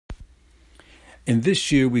In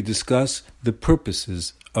this year, we discuss the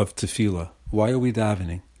purposes of tefillah. Why are we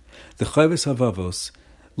davening? The Chovos HaLevavos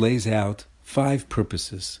lays out 5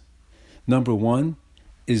 purposes. Number 1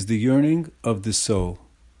 is the yearning of the soul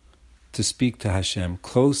to speak to Hashem,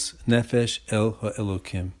 close nefesh el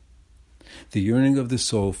ha'elokim, the yearning of the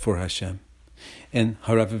soul for Hashem. And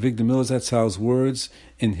Harav Avigdor Miller Zatzal's words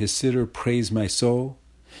in his Siddur, Praise My Soul,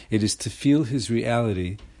 it is to feel his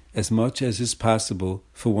reality as much as is possible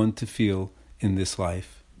for one to feel in this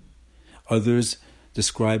life. Others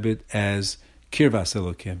describe it as Kirvas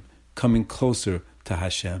Elokim, coming closer to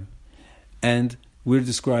Hashem. And we're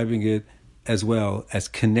describing it as well as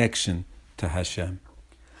connection to Hashem.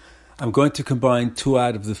 I'm going to combine 2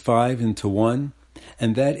 out of the 5 into 1,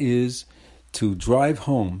 and that is to drive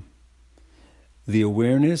home the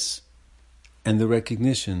awareness and the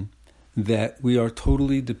recognition that we are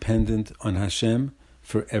totally dependent on Hashem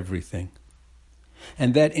for everything.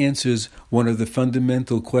 And that answers one of the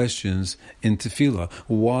fundamental questions in tefillah.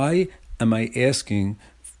 Why am I asking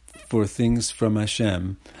for things from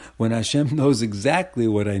Hashem when Hashem knows exactly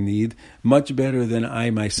what I need much better than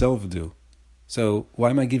I myself do? So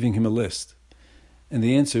why am I giving him a list? And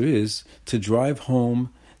the answer is to drive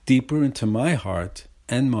home deeper into my heart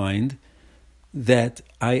and mind that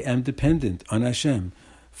I am dependent on Hashem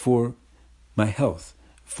for my health,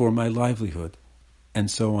 for my livelihood,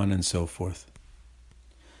 and so on and so forth.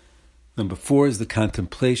 Number 4 is the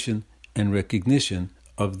contemplation and recognition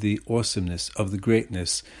of the awesomeness, of the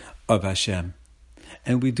greatness of Hashem.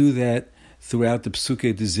 And we do that throughout the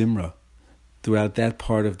Psukei de Zimra, throughout that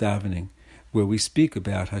part of davening, where we speak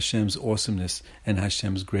about Hashem's awesomeness and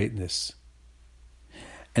Hashem's greatness.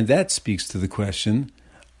 And that speaks to the question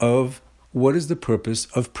of what is the purpose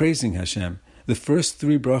of praising Hashem. The first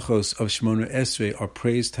 3 brachos of Shemona Esrei are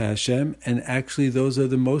praise to Hashem, and actually those are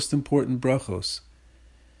the most important brachos.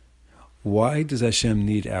 Why does Hashem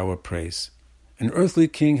need our praise? An earthly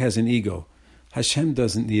king has an ego. Hashem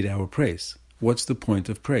doesn't need our praise. What's the point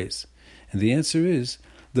of praise? And the answer is,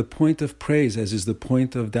 the point of praise, as is the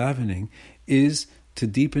point of davening, is to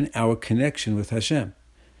deepen our connection with Hashem.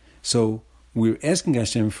 So we're asking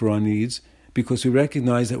Hashem for our needs because we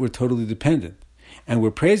recognize that we're totally dependent. And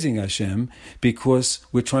we're praising Hashem because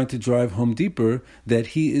we're trying to drive home deeper that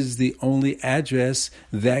He is the only address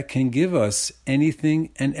that can give us anything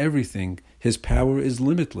and everything. His power is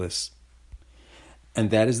limitless.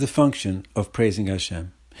 And that is the function of praising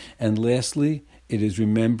Hashem. And lastly, it is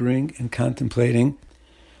remembering and contemplating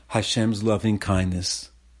Hashem's loving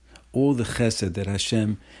kindness. All the chesed that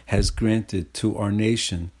Hashem has granted to our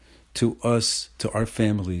nation, to us, to our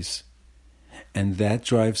families. And that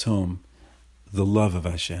drives home the love of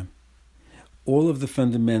Hashem. All of the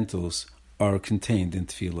fundamentals are contained in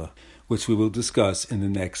tefillah, which we will discuss in the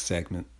next segment.